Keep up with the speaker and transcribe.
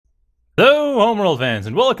Hello, Homeworld fans,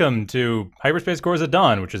 and welcome to Hyperspace Cores at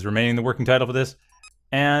Dawn, which is remaining the working title for this.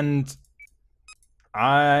 And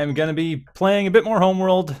I'm gonna be playing a bit more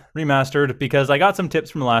Homeworld Remastered because I got some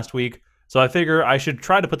tips from last week, so I figure I should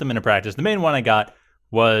try to put them into practice. The main one I got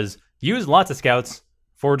was use lots of scouts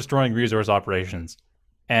for destroying resource operations,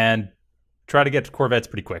 and try to get to Corvettes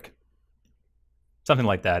pretty quick. Something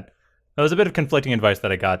like that. That was a bit of conflicting advice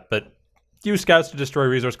that I got, but use scouts to destroy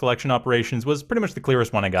resource collection operations was pretty much the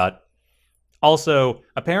clearest one I got. Also,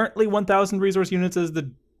 apparently 1,000 resource units is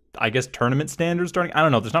the, I guess, tournament standard starting. I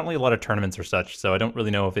don't know, there's not really a lot of tournaments or such, so I don't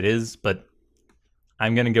really know if it is, but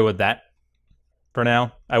I'm gonna go with that for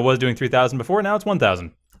now. I was doing 3,000 before, now it's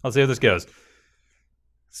 1,000. Let's see how this goes.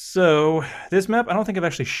 So, this map, I don't think I've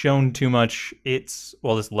actually shown too much. It's,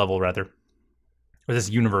 well, this level, rather. Or this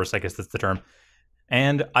universe, I guess that's the term.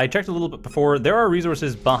 And I checked a little bit before, there are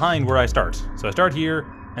resources behind where I start. So I start here,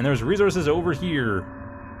 and there's resources over here.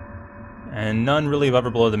 And none really above or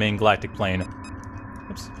below the main galactic plane.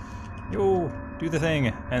 Oops. Yo, do the thing,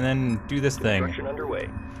 and then do this thing. Construction underway.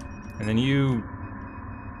 And then you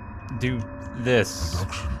do this.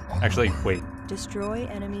 Actually, wait. Destroy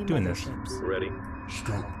enemy Doing this. Ready.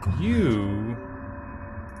 You...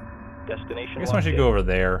 Destination. I guess I should go over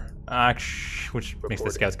there. Which makes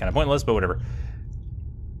the scouts kind of pointless, but whatever.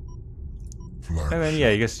 And then, yeah,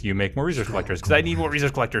 I guess you make more resource collectors, because I need more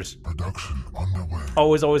resource collectors. Production underway.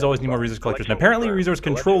 Always need more resource collectors. And apparently resource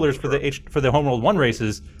controllers for the Homeworld 1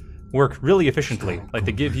 races work really efficiently. Like,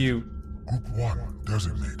 they give you... Group 1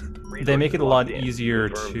 designated. They make it a lot easier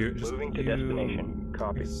to... Just moving to destination.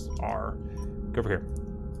 Copy. R. Go over here.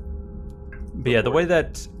 But yeah, the way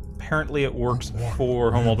that apparently it works for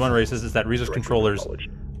Homeworld 1 races is that resource controllers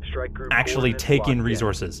actually take in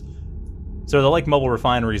resources. So they're like mobile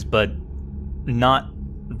refineries, but not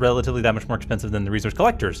relatively that much more expensive than the resource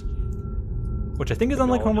collectors. Which I think is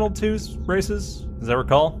unlike Homeworld 2's races, as I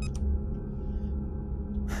recall.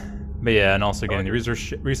 But yeah, and also getting the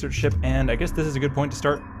research ship, and I guess this is a good point to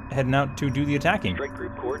start heading out to do the attacking. Strike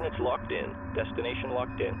group coordinates locked in. Destination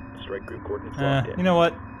locked in. Strike group coordinates locked in. You know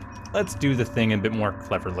what? Let's do the thing a bit more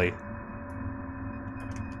cleverly.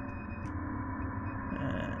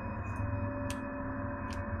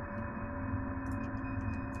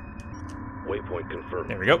 Waypoint confirmed.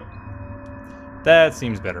 There we go. That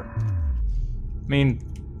seems better. I mean,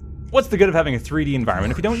 what's the good of having a 3D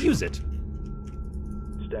environment if you don't use it?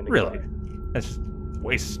 Standing Really? by. That's just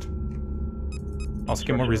waste. Also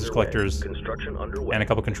get more resource collectors Construction underway. and a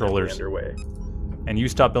couple controllers. Underway. And you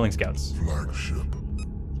stop building scouts. Flagship.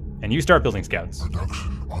 And you start building scouts.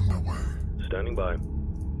 Production underway. Standing by.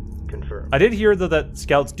 Confirmed. I did hear, though, that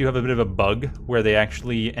scouts do have a bit of a bug where they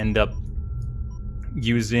actually end up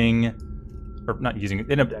using... Or not using...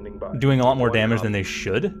 They end Standing by. up doing a lot more damage than they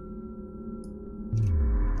should.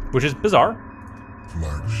 Which is bizarre.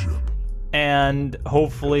 Flagship. And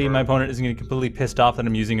hopefully my opponent isn't going to get completely pissed off that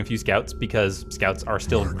I'm using a few scouts, because scouts are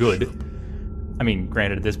still good. I mean,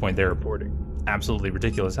 granted, at this point, they're Reporting. absolutely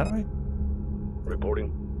ridiculous. How do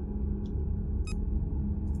Reporting.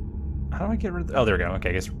 I get rid of... Oh, there we go. Okay,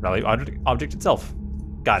 I guess rally object itself.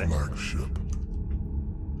 Got it. Flagship.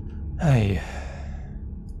 Hey.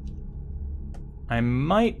 I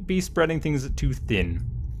might be spreading things too thin.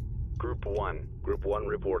 Group 1. Group 1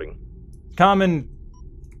 reporting. Common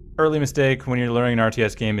early mistake when you're learning an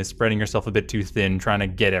RTS game is spreading yourself a bit too thin, trying to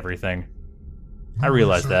get everything. I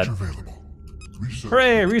realize that. Available.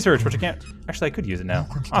 Hooray, research, which I can't... Actually, I could use it now.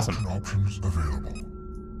 Awesome. Options available.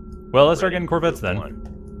 Well, let's start getting Corvettes then.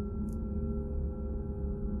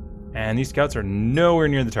 And these scouts are nowhere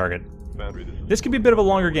near the target. This could be a bit of a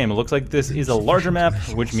longer game. It looks like this is a larger map,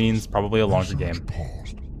 which means probably a longer game.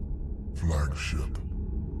 Paused. Flagship.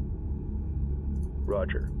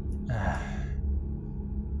 Roger.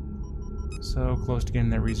 So close to getting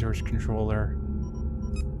that resource controller.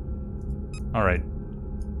 Alright.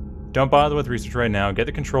 Don't bother with research right now. Get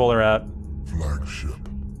the controller out. Flagship.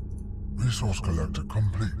 Resource collector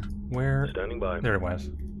complete. Where? Standing by. There it was.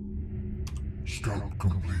 Scout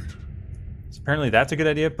complete. So apparently that's a good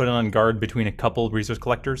idea. Put it on guard between a couple resource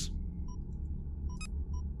collectors.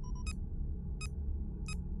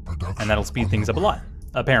 Production And that'll speed things up a lot.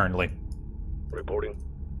 Apparently. Reporting.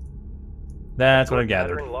 That's what I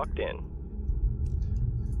gathered. Pattern locked in.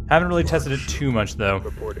 Haven't really tested it too much, though.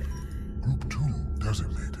 Reporting. Group 2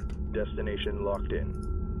 designated. Destination locked in.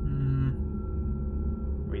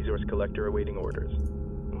 Resource collector awaiting orders.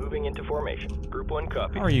 Moving into formation. Group 1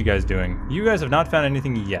 copy. How are you guys doing? You guys have not found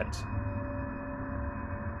anything yet.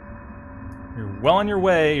 You're well on your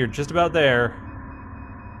way. You're just about there.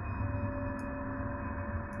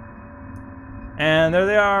 And there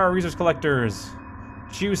they are, resource collectors.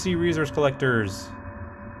 Juicy resource collectors.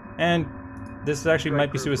 And this actually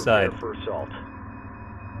might be suicide. For assault.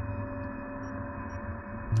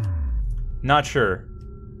 Not sure.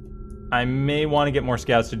 I may want to get more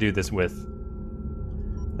scouts to do this with.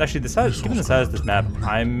 Actually, given the size of this map,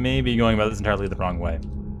 I may be going about this entirely the wrong way.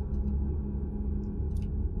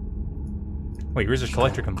 Wait, resource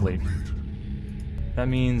collector complete. That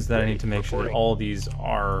means that I need to make sure that all these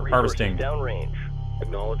are harvesting. Downrange.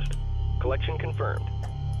 Acknowledged. Collection confirmed.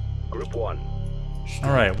 Group 1.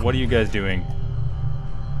 Alright, what are you guys doing?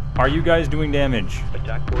 Are you guys doing damage?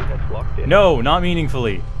 Attack coordinates locked in. No, not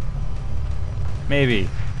meaningfully. Maybe.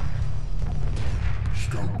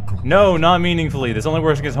 No, not meaningfully. This only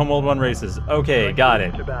works against Homeworld 1 races. Okay, got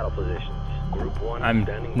it. To battle positions. Group 1 I'm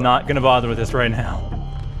standing not gonna bother with this right now.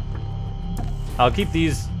 I'll keep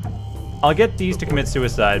these. I'll get these to commit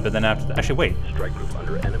suicide, but then after that. Actually, wait. Strike group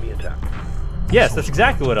under enemy attack. Yes, that's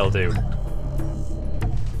exactly what I'll do.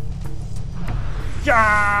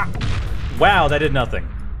 Yeah! Wow, that did nothing.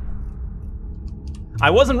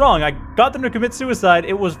 I wasn't wrong. I got them to commit suicide.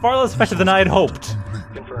 It was far less effective than I had hoped.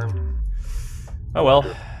 Confirmed. Oh well.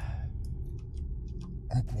 Group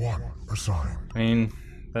 1 assigned. I mean,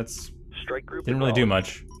 that's Strike group didn't really do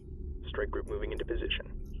much. Strike group moving into position.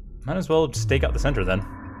 Might as well stake out the center then.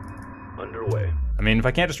 Underway. I mean, if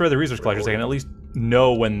I can't destroy the resource collectors, I can at least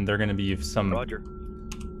know when they're going to be of some Roger.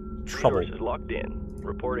 trouble. Resources locked in.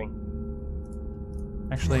 Reporting.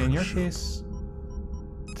 Actually, in your case,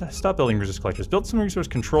 stop building resource collectors. Build some resource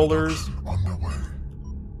controllers Underway.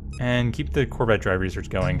 and keep the Corvette drive research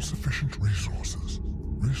going. Insufficient resources.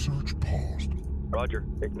 Research paused. Roger.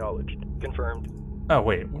 Acknowledged. Confirmed. Oh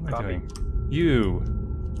wait, what am I Copy. doing? You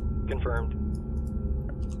Confirmed.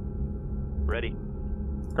 Ready.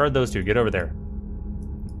 guard those two. Get over there.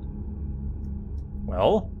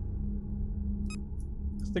 Well,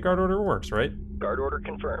 the guard order works, right? Guard order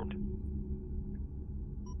confirmed.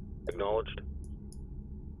 Acknowledged.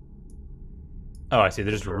 Oh, I see.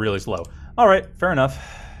 They're just really slow. All right, fair enough.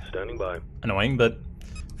 Standing by. Annoying, but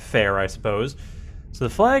fair, I suppose. So the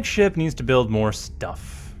flagship needs to build more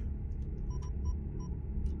stuff.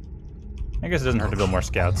 I guess it doesn't hurt to build more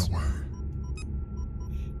scouts. Underway.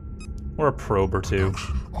 Or a probe or two.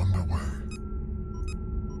 Production underway.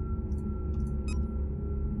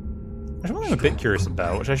 There's one I'm a bit curious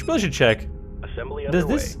about, which I really should check. Assembly Does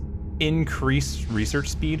underway. this increase research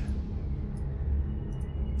speed?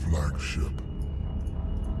 Flagship.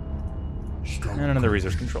 Scout And another complete.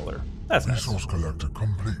 resource controller. That's nice. Resource collector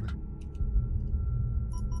complete.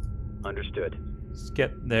 Understood. Let's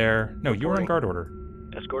get there. No, you were on guard order.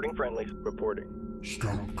 Escorting friendlies. Reporting.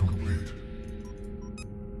 Scout complete.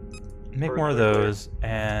 Make more of those,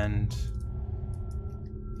 and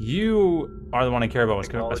you are the one I care about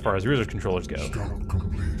as far as resource controllers go. Scout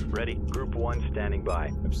complete. Ready. Group 1 standing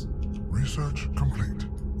by. Oops. Research complete.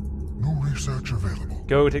 New research available.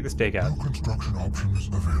 Go take the stake out. New construction options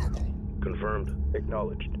available. Confirmed.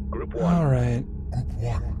 Acknowledged. Group 1. All right. Group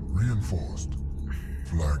 1 reinforced.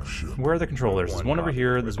 Flagship. Where are the controllers? There's one over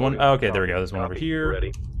here. There's one. Oh, okay, there we go. There's one over here.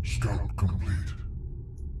 Ready. Scout complete.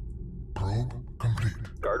 Probe complete.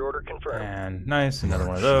 Guard order confirmed. And nice, another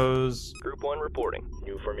one of those. Group 1 reporting.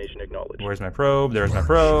 New formation acknowledged. Where's my probe? There's my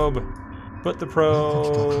probe. Put the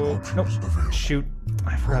probe. Nope. Shoot.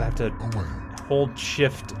 I forgot I have to Away. hold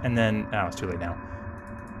shift and then. Oh, it's too late now.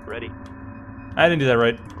 Ready. I didn't do that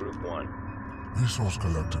right. Group 1. Resource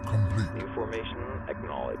collector complete. New formation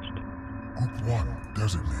acknowledged. Group 1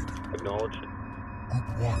 designated. Acknowledged.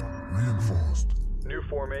 Group 1 reinforced. New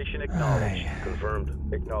formation acknowledged. Aye.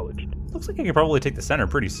 Confirmed. Acknowledged. Looks like I could probably take the center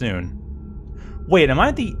pretty soon. Wait, am I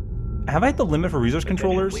at the... Have I hit the limit for resource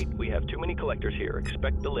controllers? Attention fleet, we have too many collectors here.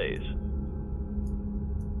 Expect delays.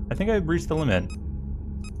 I think I reached the limit.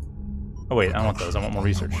 Oh wait, I don't want those. I want more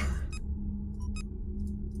research.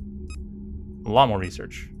 A lot more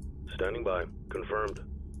research. Standing by. Confirmed.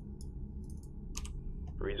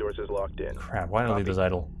 Resources locked in. Crap, why did I leave those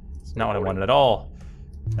idle? It's not what I wanted at all.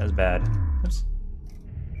 That was bad. Oops.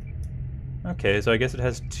 Okay, so I guess it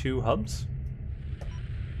has 2 hubs?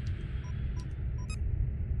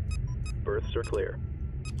 Berths are clear.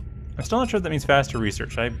 I'm still not sure if that means faster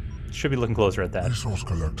research. I should be looking closer at that. Resource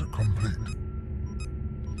collector complete.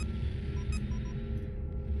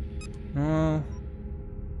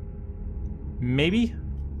 Maybe?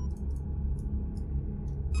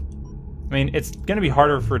 I mean, it's going to be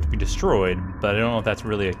harder for it to be destroyed, but I don't know if that's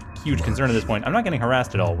really a huge concern at this point. I'm not getting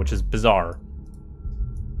harassed at all, which is bizarre.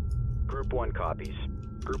 Group 1 copies.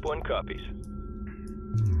 Group 1 copies.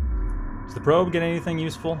 Does the probe get anything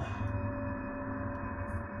useful?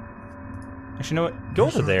 Actually, you know what? Go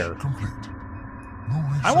over Research there. complete.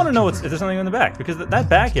 I want to know if there's something in the back, because that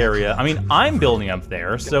back area, I mean, I'm building up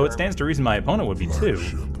there, so it stands to reason my opponent would be too.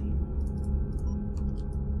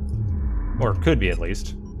 Or could be, at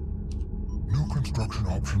least. New construction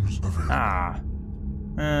options available.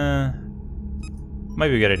 Might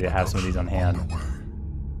be a good idea to have some of these on hand. What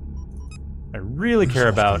I really care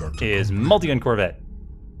about is multi-gun Corvette.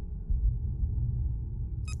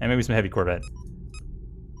 And maybe some heavy Corvette.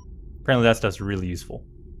 Apparently that stuff's really useful.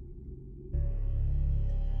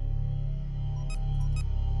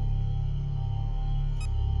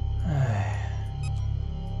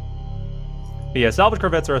 But yeah, salvage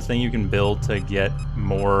Corvettes are a thing you can build to get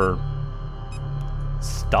more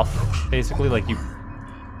stuff, basically. Like,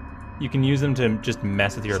 you can use them to just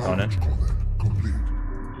mess with your opponent.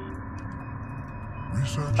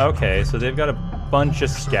 Okay, so they've got a bunch of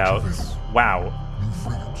scouts. Wow.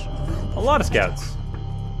 A lot of scouts.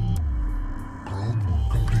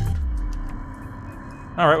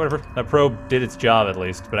 Alright, whatever. That probe did its job, at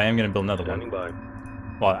least, but I am going to build another one.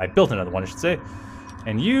 Well, I built another one, I should say.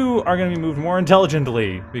 And you are going to be moved more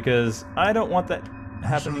intelligently, because I don't want that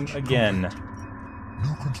happening again.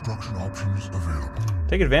 New construction options available.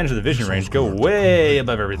 Take advantage of the vision range. Go way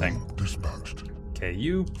above everything. Dispatched. Okay,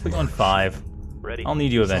 you put you on 5. Ready. I'll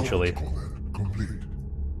need you eventually. Complete.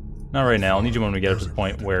 Not right now. I'll need you when we get up to the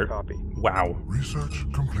point where... Copy. Wow.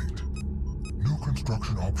 Research complete. New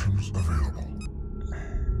construction options available.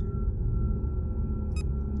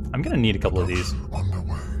 I'm going to need a couple of these.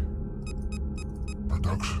 Underway.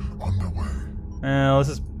 Production underway. This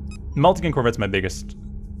is... Multi-gun Corvette's my biggest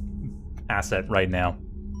asset right now.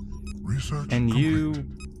 Research And you...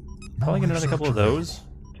 Probably get another couple of those.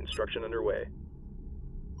 Construction underway.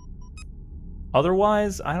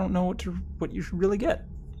 Otherwise, I don't know what you should really get.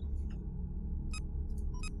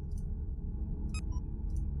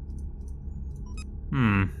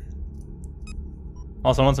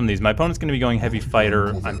 Also, I want some of these. My opponent's going to be going heavy fighter.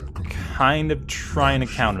 I'm kind of trying to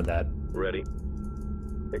counter that. Ready.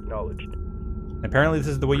 Acknowledged. Apparently, this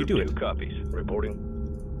is the way you do Group it. 2 copies. Reporting.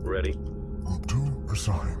 Ready. Group 2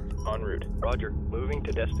 assigned. En route. Roger. Moving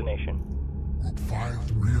to destination. Group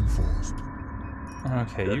 5 reinforced.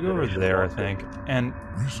 Okay, you go over there, I think. And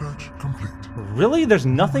Research complete. really, there's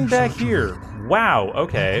nothing back here. Wow.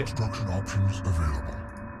 Okay. Construction options available.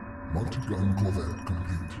 Multi-gun Corvette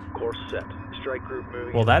complete. Course set. Strike group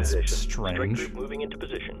moving Well, into that's position. strange. Strike group moving into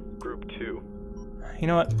position. Group 2. You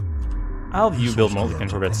know what? I'll have you build multi-gun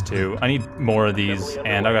Corvettes too. I need more of these,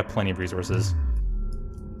 and I've got plenty of resources.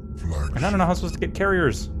 And I don't know how I'm supposed to get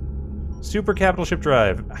carriers. Super capital ship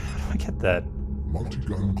drive. How do I get that?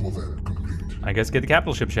 Multi-gun Corvette complete. I guess get the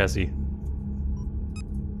capital ship chassis.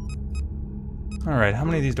 Alright, how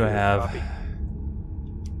many of these do I have? Copy.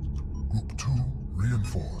 Group 2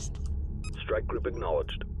 reinforced. Strike group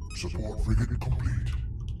acknowledged. Support frigate complete.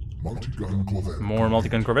 Multi-gun Corvette. More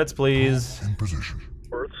multi-gun Corvettes, please. In position.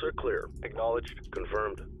 Earths are clear. Acknowledged.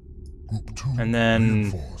 Confirmed. Group 2 And then...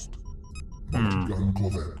 reinforced. Multi-gun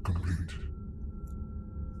Corvette complete.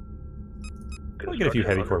 I'll get a few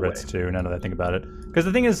heavy Corvettes too, now that I think about it. Because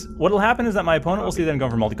the thing is, what'll happen is that my opponent will see them going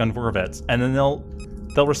for multi-gun Corvettes, and then they'll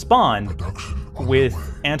respond Production with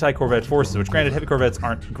underway. anti-Corvette forces, which granted heavy Corvettes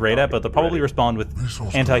aren't great at, but they'll probably respond with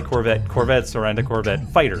Resource anti-Corvette Corvettes or anti-Corvette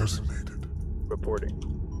fighters. designated. Reporting.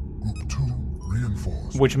 Group 2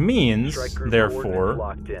 reinforced. Which means, Strike group therefore... coordinates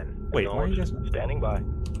locked in. Wait, why are you Acknowledged. Standing by.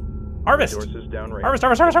 Harvest! Resources downrange. Harvest,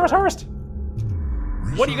 harvest, harvest, harvest, harvest!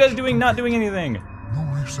 What are you guys Research doing not doing anything?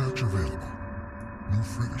 No research available. New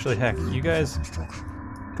frigates Actually, heck, available you for guys... construction.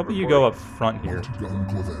 A couple of you go up front here. Multi-gun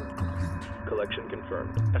Corvette complete. Collection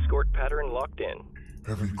confirmed. Escort pattern locked in.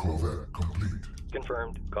 Heavy Corvette complete.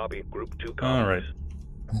 Confirmed. Copy. Group 2 copies. Alright.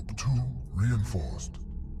 Group 2 reinforced.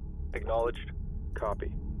 Acknowledged.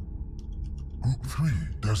 Copy. Group 3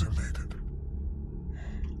 designated.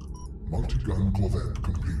 Multi-gun Corvette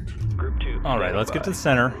complete. Group 2. Alright, let's get to the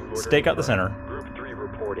center. Stake out the center. Group 3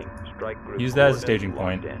 reporting. Strike group. Use that as a coordinates staging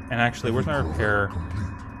point. locked in. And actually, where's my Heavy repair? Corvette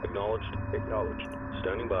complete. Acknowledged. Acknowledged.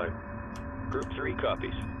 Standing by. Group 3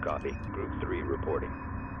 copies. Copy. Group 3 reporting.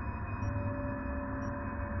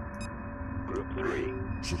 Group 3.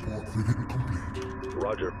 Support frigate complete.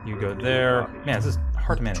 Roger. You go Group 2 there. copies. Man, this is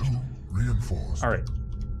hard to manage. 2 reinforced. Alright,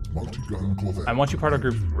 Multi-gun Corvette. I want you part of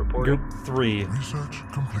group Reporting. 3, Research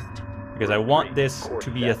complete. because I want this Course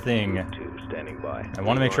to be a set. thing. Group 2 standing by. I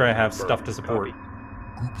want to make sure I have Confirmed. stuff to support.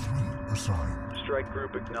 Copy. Group 3 assigned. Strike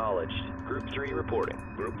group acknowledged. Group 3 reporting.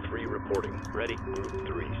 Group 3 reporting. Ready. Group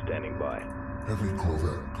 3 standing by. Heavy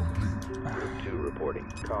Corvette complete. Group 2 reporting.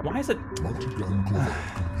 Copy. Why is it... Multi-gun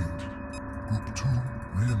Corvette complete. Group 2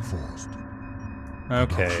 reinforced.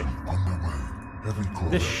 Okay, Underway. Heavy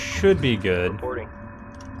Corvette. this should be good. Reporting.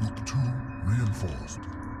 Group 2 reinforced.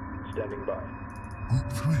 Standing by.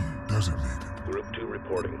 Group 3 designated. Group 2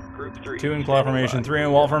 reporting. Group 3. 2 in claw formation, 3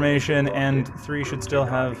 in wall formation, and 3 should still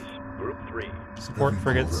have Group 3. support Heavy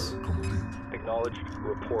frigates. corvette complete. Acknowledged.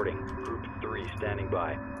 Reporting. Group 3 standing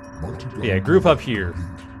by. Multi-gun Yeah, group up corvette here.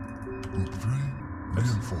 complete. Group 3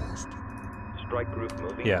 reinforced. Strike group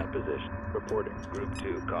moving Yeah. into position. Reporting. Group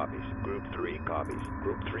 2 copies. Group 3 copies.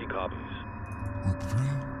 Group 3 copies. Group 3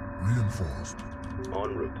 reinforced.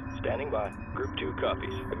 En route. Standing by. Group 2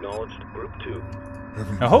 copies. Acknowledged. Group 2.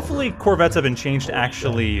 Heavy Now, hopefully, corvette corvettes have been changed to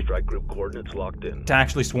actually Strike group coordinates locked in.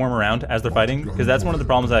 swarm around as they're fighting, because that's one of the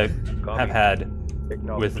problems I have had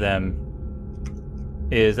with them,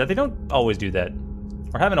 is that they don't always do that,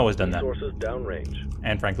 or haven't always done that. Resources downrange.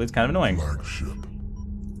 And frankly, it's kind of annoying. flagship.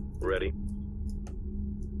 Ready.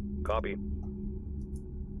 Copy.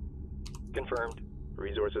 Confirmed.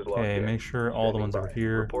 Resources locked Okay, in. make sure all the ones over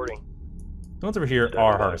here. Reporting. The ones over here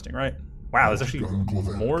are harvesting, right? Wow, there's actually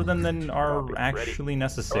more than are Copy. actually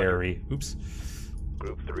necessary. Oops.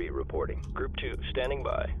 Group 3 reporting. Group 2 standing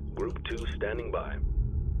by. Group 2 standing by.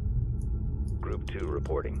 Group 2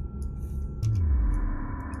 reporting.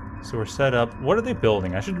 So we're set up. What are they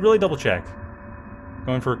building? I should really double check.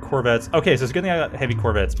 Going for corvettes. Okay, so it's a good thing I got heavy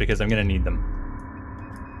corvettes because I'm gonna need them.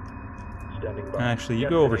 Standing by. Actually, you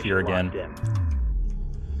go over here again. Destination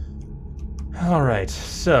locked Alright,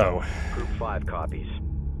 so. in. Group 5 copies.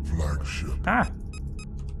 Flagship. Ah!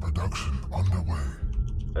 Production underway.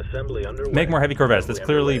 Assembly underway. Make more heavy corvettes. That's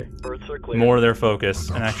Assembly clearly underway. Berths are clear. more their focus.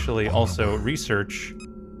 And actually, also, research.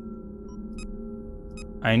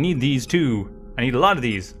 I need these too. I need a lot of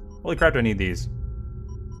these. Holy crap, do I need these?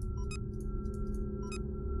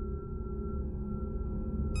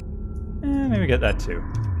 Maybe get that too.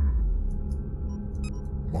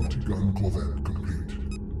 Multi-gun corvette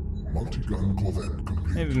complete. Multi-gun corvette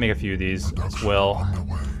complete. Maybe make a few of these as Production well.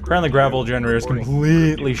 underway. Apparently gravel generators Reporting.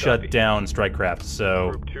 completely Group 2 shut copy. down strike craft,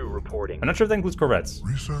 so Group 2 reporting. I'm not sure if that includes corvettes,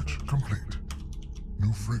 Research complete.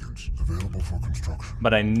 New frigates available for construction.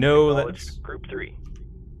 but I know that. Acknowledged. Group 3.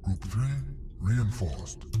 Group 3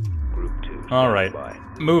 reinforced. Group 2 All right, standing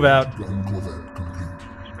move out. Gun corvette complete.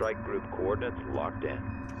 by. Strike group coordinates locked in.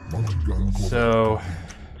 Multi-gun corvette So,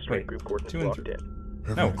 complete. Strike wait, group coordinates 2 and locked 3. in.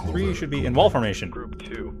 Heavy No, corvette 3 should be in complete. wall formation. Group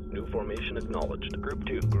 2, new formation acknowledged. Group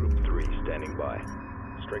 2, Group 3 standing by.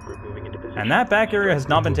 Strike group moving into position. And that back area has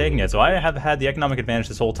not been taken yet, so I have had the economic advantage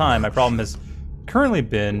this whole time. My problem has currently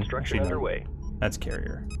been... Construction Actually, no, underway. that's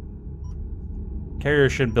carrier. Carrier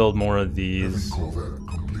should build more of Heavy these. corvette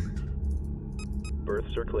complete.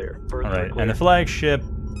 Berths are clear. Berths are Alright, clear. and the flagship,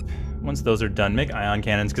 once those are done, make ion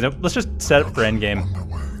cannons, because let's just set it for endgame.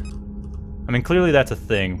 Underway. I mean, clearly that's a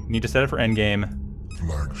thing. You need to set it for endgame.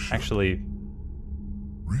 Flagship. Actually,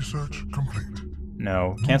 Research complete.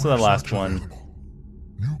 no. New Cancel that last research one. available.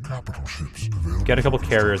 New capital ships available. Get a couple for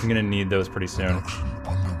carriers. I'm construction. gonna need those pretty soon. Production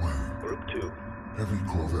underway. Group 2. Heavy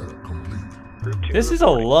corvette complete. Group 2 This is a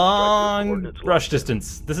reporting. Strike group long coordinates rush locked in.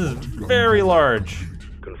 distance. This is Multi-gun very corvette large.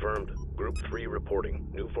 complete. Confirmed. Group 3 reporting.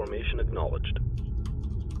 New formation acknowledged.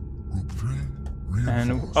 Group 3 And,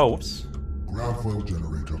 reinforced. oh, whoops. Gravwell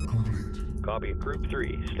generator complete. Copy. Group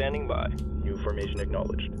 3 standing by. New formation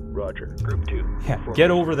acknowledged. Roger. Group 2. Yeah, new get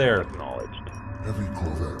formation over there. Acknowledged. Heavy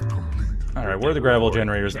corvette complete. Alright, where are the gravel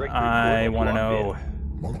generators? Strike group I coordinates want to locked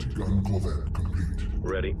know. Multi-gun corvette complete.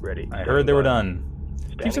 Ready. Ready. I heard they were done.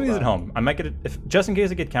 Keep Standing some of these at by. home. I might get it, if just in case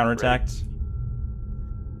I get counterattacked.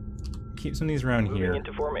 Keep some of these around Moving here.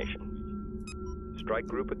 into formation. Strike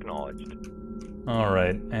group acknowledged.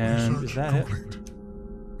 Alright, and is Research that it? complete.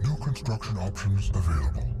 New construction options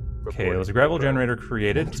available. Okay, there was a gravel generator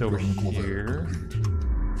created. It's over Multi-gun corvette here.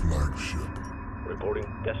 complete. Flagship. Reporting.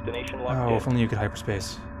 Destination locked Oh, in. if only you could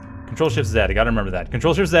hyperspace. Control Shift Z, I gotta remember that.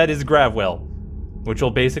 Control Shift Z is Gravwell, which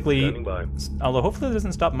will basically... Standing by. Although hopefully it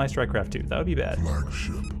doesn't stop my strike craft too. That would be bad.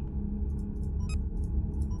 Flagship.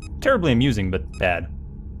 Terribly amusing, but bad.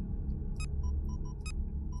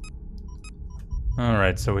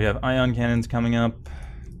 Alright, so we have ion cannons coming up.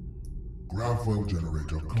 Gravwell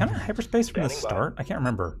generator complete. Can I hyperspace from the Standing by. start? I can't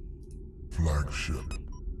remember. Flagship.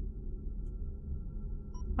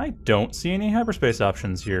 I don't see any hyperspace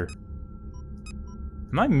options here.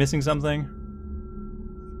 Am I missing something?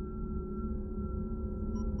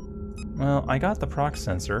 Well, I got the proc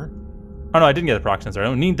sensor. Oh no, I didn't get the proc sensor. I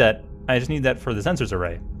don't need that. I just need that for the sensors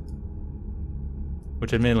array.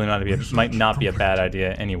 Which admittedly might not be a bad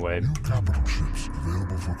idea anyway. New capital ships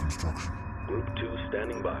available for construction. Group 2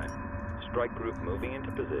 standing by. Strike group moving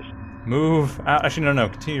into position. Move. Actually, no.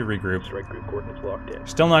 Continue to regroup. Strike group coordinates locked in.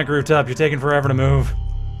 Still not grouped up. You're taking forever to move.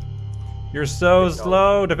 You're so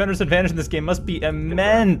slow. Defender's advantage in this game must be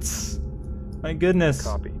immense. My goodness.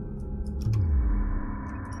 Copy.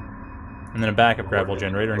 And then a backup grapple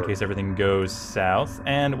generator in case everything goes south.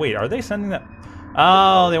 And wait, are they sending that?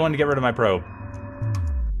 Oh, they wanted to get rid of my probe. Do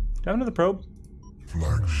I have another probe?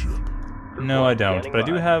 Flagship. No, I don't. But I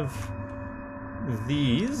do have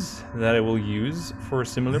these that I will use for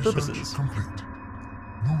similar Research purposes. complete.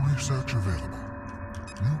 New research available.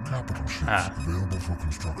 New capital ships available for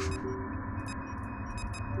construction.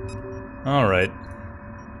 All right.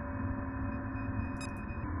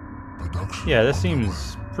 Production Yeah, this underway.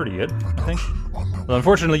 seems pretty good, I think. Production underway. Well,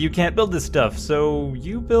 unfortunately, you can't build this stuff, so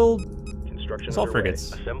you build Construction assault underway.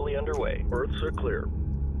 frigates. Assembly underway. Earths are clear.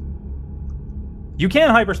 You can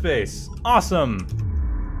hyperspace! Awesome!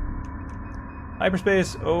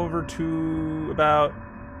 Hyperspace over to about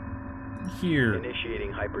here.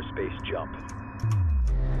 Initiating hyperspace jump.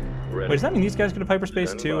 Ready. Wait, does that mean these guys could have hyperspace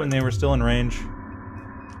Standing too by. and they were still in range?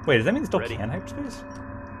 Wait, does that mean they still Ready. can hyperspace?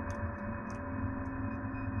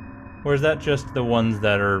 Or is that just the ones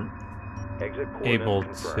that are Exit coordinates able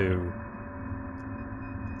confirmed. to...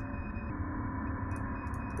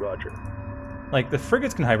 Roger. Like, the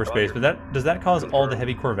frigates can hyperspace, Roger. but that does that cause all the Confirmed.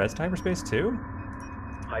 heavy corvettes to hyperspace too?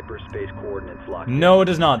 Hyperspace coordinates locked No, it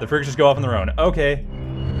does not. The frigates just go off on their own. Okay.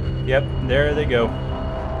 Yep, there they go.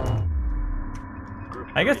 in. Group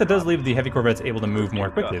I guess three that does copies. leave the heavy corvettes able to move more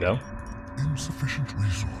quickly, though, Insufficient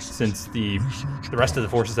resources. since the Research rest of the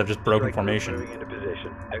forces have just broken Strike group formation. moving into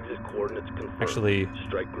position. Exit coordinates confirmed. Actually,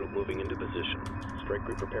 Strike group moving into position. Strike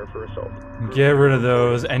group prepare for assault. get rid of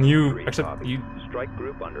those, and you... Three Except copies. you... Strike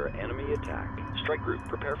group under enemy attack. Strike group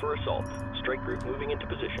prepare for assault. Strike group moving into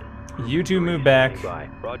position. You two Three move back.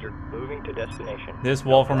 standing by. Roger. Moving to destination. This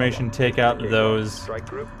wall No problem. formation, take out Okay, those. Strike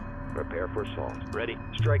group prepare for assault. Ready.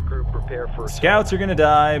 Strike group prepare for assault. Scouts are gonna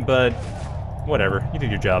die, but whatever. You did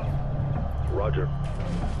your job. Roger.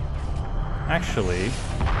 Actually...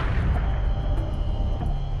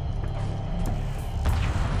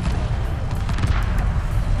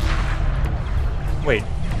 Wait,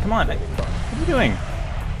 come on. What are you doing?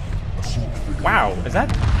 Assault figure. Wow, is that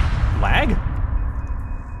lag?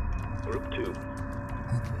 Group 2. Group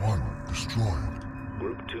 1 destroyed.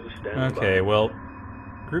 Group 2 standing Okay, by. well,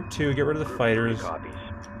 Group 2, get rid of the Group fighters. 3 copies.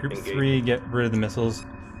 Group Engage. 3, get rid of the missiles.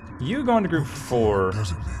 You go into Group 4.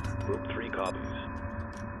 Designated. Group 3 copies.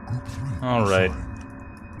 Group 3 Alright. assigned.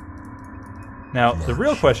 Now, the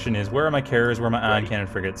real question is, where are my carriers, where are my ion cannon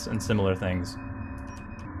frigates, and similar things?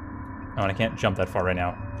 Oh, and I can't jump that far right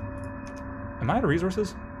now. Am I out of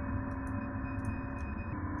resources?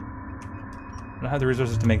 I don't have the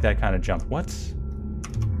resources to make that kind of jump. What?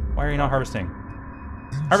 Why are you not harvesting?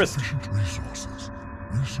 Harvest! Insufficient resources.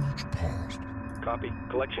 Research paused. Copy.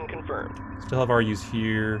 Collection confirmed. Still have our use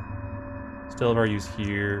here. Still have our use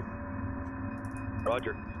here.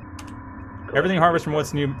 Roger. Everything harvest from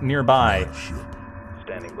what's nearby. Flagship.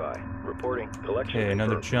 Standing by. Reporting. Collection Okay,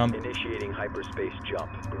 another confirmed. jump. Initiating hyperspace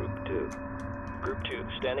jump. Group 2. Group 2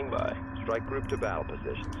 standing by. Strike group to battle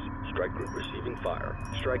positions. Strike group receiving fire.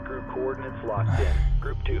 Strike group coordinates locked in.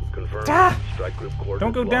 Group 2 confirmed. Ah! Strike group coordinates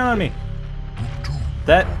Don't go locked down on in. me. Group 2.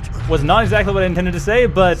 That reports was not exactly what I intended to say,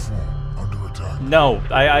 but 4 under attack. no,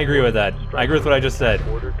 I agree with that. I agree with what I just said.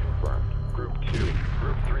 Order confirmed. Group 2.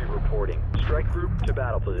 Group 3 reporting. Strike group to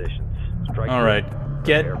battle positions. Strike All group, right,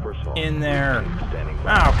 get prepare for assault. in there. Group 2 standing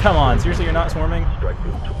by. Oh, come on. Seriously, you're not swarming? Strike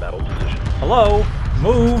group to battle positions. Hello?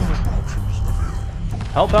 Move! Options available.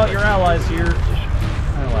 Help out your allies here.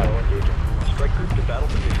 Now engaging. Strike group to battle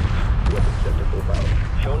positions. Weapons set to full battle.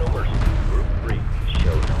 Show no mercy. Group 3.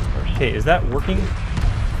 Show no mercy. Okay, is that working?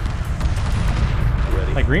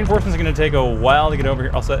 Ready. Like, reinforcements are going to take a while to get over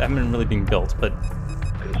here. Also, I haven't been really being built, but...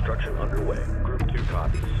 Construction underway. Group 2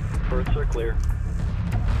 copies. Earths are clear.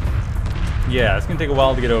 Yeah, it's going to take a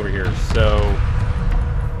while to get over here, so...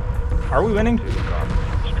 Are we winning? 2 copies.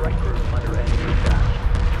 Strike group under enemy attack.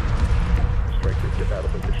 Strike group to battle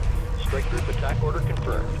position. Strike group attack order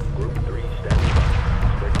confirmed. Group 3 standing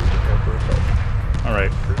by. Strike group prepare for assault.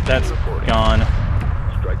 Alright, Group 2 that's reporting. gone.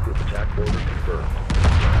 Strike group attack order confirmed.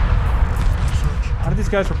 Research. How do these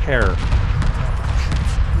guys repair? Capital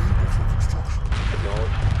ships available for construction.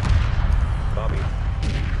 Acknowledged. Copy.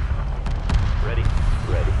 Ready.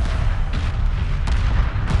 Ready.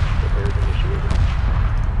 Repairs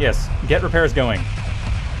initiated. Yes, get repairs going.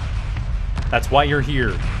 That's why you're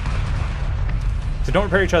here. So don't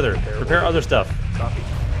repair each other. Repair other stuff. Copy.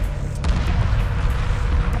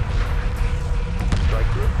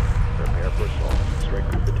 Strike group. Prepare for assault.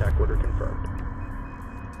 Strike group attack order confirmed.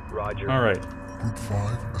 Roger. Alright. Group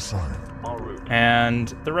 5 assigned. En route. And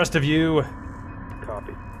the rest of you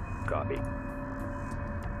Copy. Copy.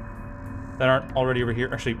 that aren't already over here...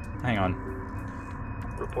 Actually, hang on.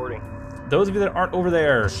 Reporting. those of you that aren't over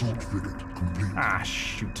there. Assault frigate complete. Ah,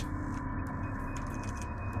 shoot.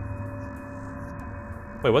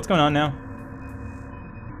 Wait, what's going on now?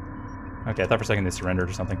 Okay, I thought for a second they surrendered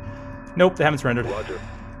or something. Nope, they haven't surrendered. Roger.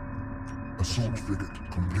 Assault frigate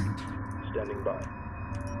complete. Standing by.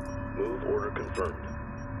 Move order confirmed.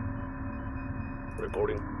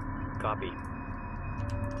 Reporting. Copy.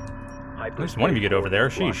 At least one of you get over there.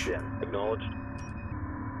 Sheesh. Acknowledged.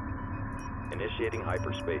 Initiating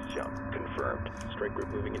hyperspace jump. Confirmed. Strike group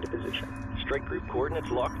moving into position. Strike group coordinates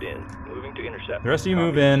locked in. Moving to intercept. The rest of you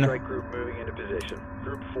move in. Strike group moving into position.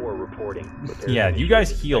 Group 4 reporting. Prepare Yeah, to you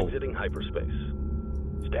guys initiate heal. Exiting hyperspace.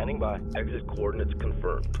 Standing by. Exit coordinates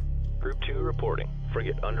confirmed. Group 2 reporting.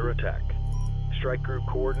 Frigate under attack. Strike group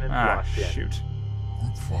coordinates Ah, locked in. shoot.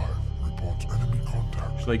 Group 5 reports enemy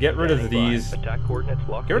contact. Should I get rid of Standing by. these? Attack coordinates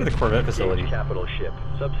locked Get rid of in. the Corvette Engage facility. Capital ship.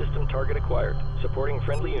 Subsystem target acquired. Supporting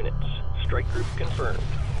friendly units. Strike group confirmed.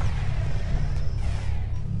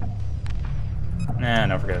 Nah,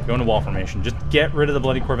 no, forget it. Go into wall formation. Just get rid of the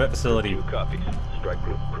bloody Corvette facility. 2 copies. Strike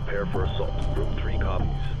group prepare for assault. Group 3 copies.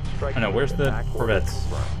 Strike I know, group where's the attack order Corvettes?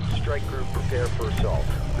 confirmed. Strike group prepare for assault.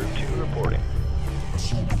 Group 2 reporting.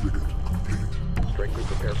 Assault frigate complete. Strike group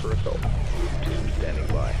prepare for assault. Group 2 standing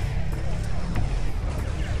by.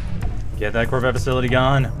 Get that Corvette facility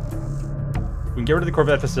gone. We can get rid of the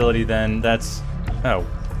Corvette facility, then that's... Oh,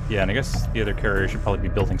 yeah, and I guess the other carrier should probably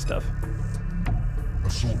be building stuff.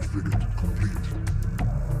 Assault frigate complete.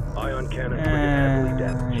 Ion cannon frigate heavily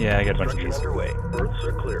damaged. Yeah, I got a bunch of Construction these. underway. Berths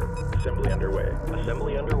are clear. Assembly underway.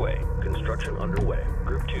 Assembly underway. Construction underway.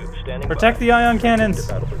 Group 2 standing by. Protect the ion Strike group cannons!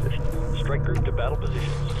 to battle positions. Strike group to battle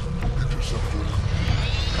positions. Interceptor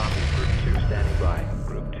Copy. Group 2 standing by.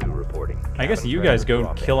 Group 2 reporting. I guess Cabin you guys pressure go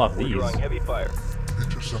dropping. kill off We're these. drawing heavy fire.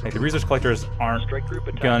 interceptor. Like, the resource collectors aren't Strike group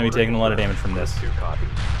attack gonna be order taking a lot of damage confirmed. from this. Group 2 copies.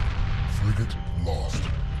 Frigate lost.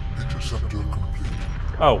 Interceptor complete.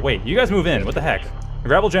 Oh, wait, you guys move in. What the heck? The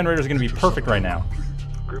gravel generator is gonna be perfect right now.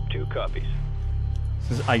 Complete. Group 2 copies.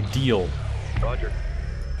 This is ideal. Roger.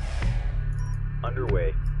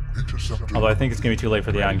 Underway. Interceptor. Although I think it's gonna be too late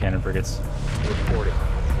for the ion cannon frigates. Reporting.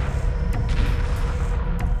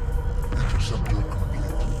 Interceptor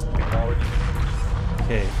complete. Acknowledged.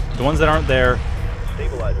 Okay, the ones that aren't there,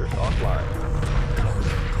 Stabilizers offline.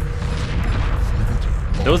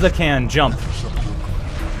 Frigate those that can, jump. interceptor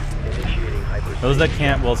complete. Initiating hyperspace. Those that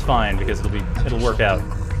can't, well, it's fine, because it'll work out.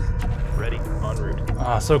 Ready. En route.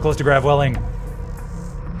 Ah, so close to grab welling.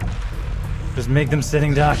 Just make them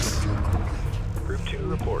sitting ducks. Group 2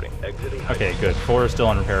 reporting. Exiting. Okay, good. 4 is still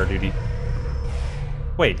on repair duty.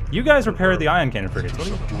 Wait, you guys repaired the ion cannon frigates.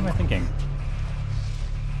 What am I thinking?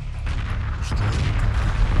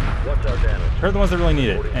 What's our damage? Repair the ones that really need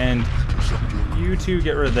it. And you two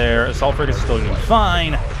get rid of there. Assault frigates are still doing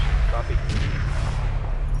fine. Copy.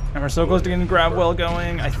 And we're so close to getting grab well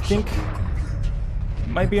going. I think it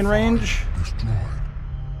might be in range. Destroyed.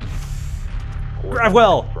 Grab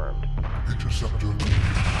well. Confirmed. Interceptor complete.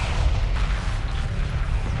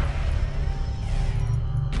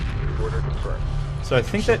 Order confirmed. So I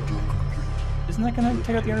think that Interceptor complete. isn't that gonna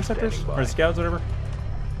take out the interceptors or the scouts, whatever.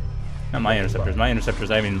 Not my interceptors. My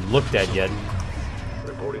interceptors I haven't even looked at yet.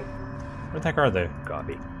 Reporting. Where the heck are they?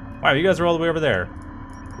 Copy. Wow, you guys are all the way over there.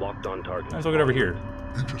 Locked on target. Might as well get over here.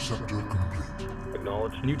 Interceptor complete.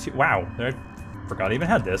 Acknowledged. And you two. Wow, I forgot I even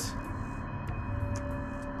had this.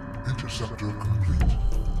 Interceptor complete.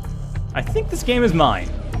 I think this game is mine.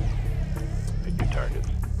 Pick your targets.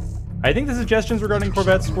 I think the suggestions regarding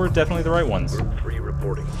Corvettes were definitely the right ones, Group 3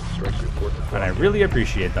 reporting. Strike report. and I really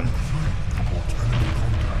appreciate them. Reports enemy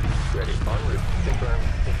contact. Ready. En route.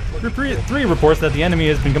 Confirmed. Group 3 reports that the enemy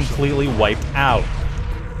has been completely wiped out.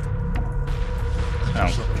 Oh,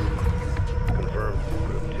 Interceptor complete. Confirmed.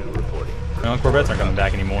 Group 2 reporting. no, Corvettes aren't coming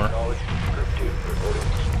back anymore. Acknowledged. Group 2 reporting.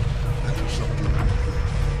 Interceptor complete.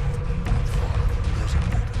 Fire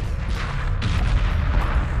designated.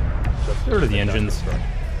 Get rid of the engines.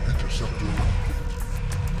 Interceptor complete.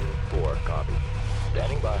 Group 4 copy.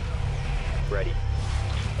 Standing by. Ready.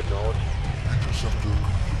 Acknowledged. Interceptor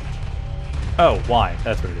complete. Oh, why?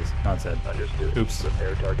 That's what it is. Not said. Understood. Oops.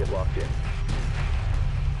 Repair target locked in.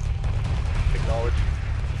 Acknowledged.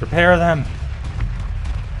 Prepare them.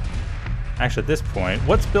 Actually, at this point,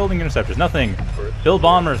 what's building interceptors? Nothing. Build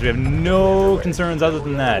bombers. We have no concerns other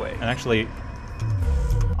than that. And actually,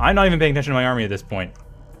 I'm not even paying attention to my army at this point.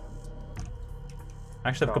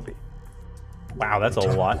 Actually, I've Copy. wow, that's a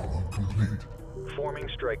lot. Bomb complete. Forming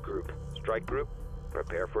strike group. Strike group.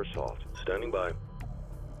 Prepare for assault. Standing by.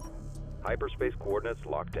 Hyperspace coordinates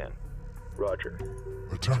locked in. Roger.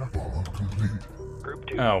 Attack bomber complete. Group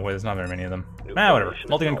 2. Oh, wait, there's not very many of them. New Whatever. formation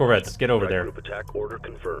Multi-gun acknowledged. corvettes, get over Strike there. Group attack order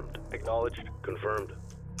confirmed. Acknowledged. Confirmed.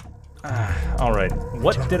 Alright,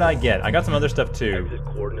 what did I get? I got some other stuff too. Exit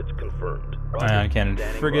coordinates confirmed. Ion cannon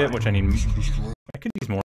Standing frigate, by. which I need. I could use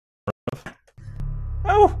more of.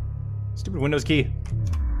 Oh! Stupid Windows key.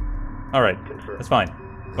 Alright, Confirmed. that's fine.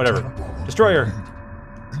 Whatever. Attack bomber Destroyer! complete.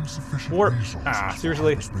 Insufficient Warp. resources Ah, for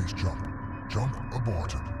seriously? hyperspace jump. Jump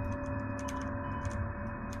aborted.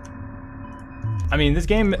 I mean, this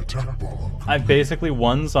game, Attack bomber complete. I've basically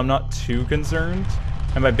won, so I'm not too concerned.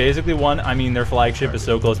 And by basically won, I mean their flagship is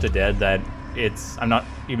so close to dead that I'm not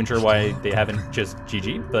even sure why they haven't just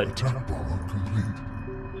GG'd, but, Attack bomber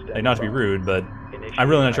complete. like, not to be rude, but I'm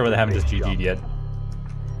really not sure why they haven't just GG'd yet.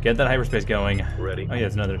 Get that hyperspace going. Ready. Oh yeah,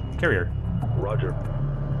 it's another carrier. Roger.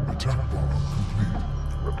 Attack bomber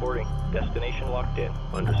complete. Reporting. Destination locked in.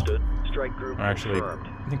 Understood. Strike group Or actually, confirmed.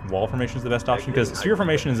 I think wall formation is the best option, because Exiting sphere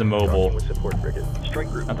formation is immobile. Docking with support frigate. Strike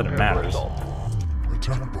group. Not that it prepare for matters. assault.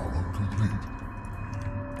 Attack bomber complete.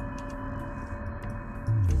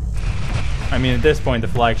 I mean, at this point, the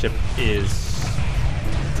flagship is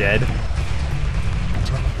dead.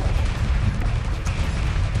 Attack bomber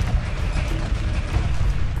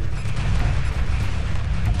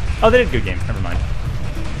Oh, they did a good game. Never mind.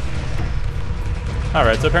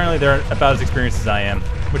 Alright, so apparently they're about as experienced as I am,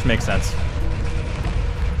 which makes sense.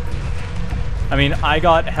 I mean, I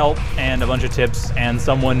got help and a bunch of tips, and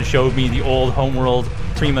someone showed me the old Homeworld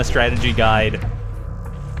Prima strategy guide,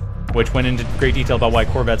 which went into great detail about why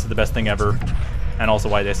Corvettes are the best thing ever, and also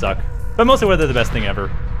why they suck. But mostly why they're the best thing ever.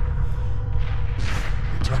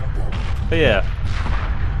 But yeah,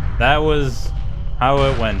 that was how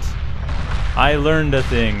it went. I learned a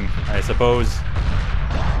thing, I suppose.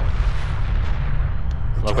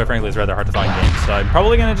 Although, quite frankly, it's rather hard to find games, so I'm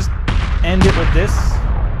probably gonna just end it with this.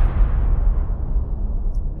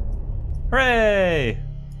 Hooray!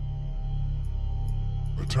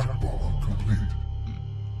 Attack bomber complete.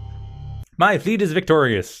 My fleet is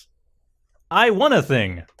victorious. I won a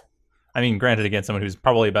thing. I mean, granted, against someone who's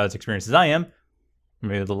probably about as experienced as I am,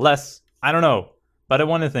 maybe a little less. I don't know, but I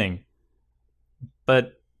won a thing.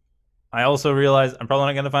 But I also realize I'm probably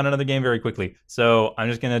not going to find another game very quickly, so I'm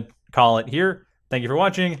just going to call it here. Thank you for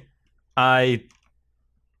watching. I'm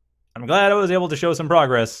glad I was able to show some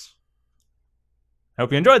progress. I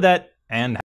hope you enjoyed that, and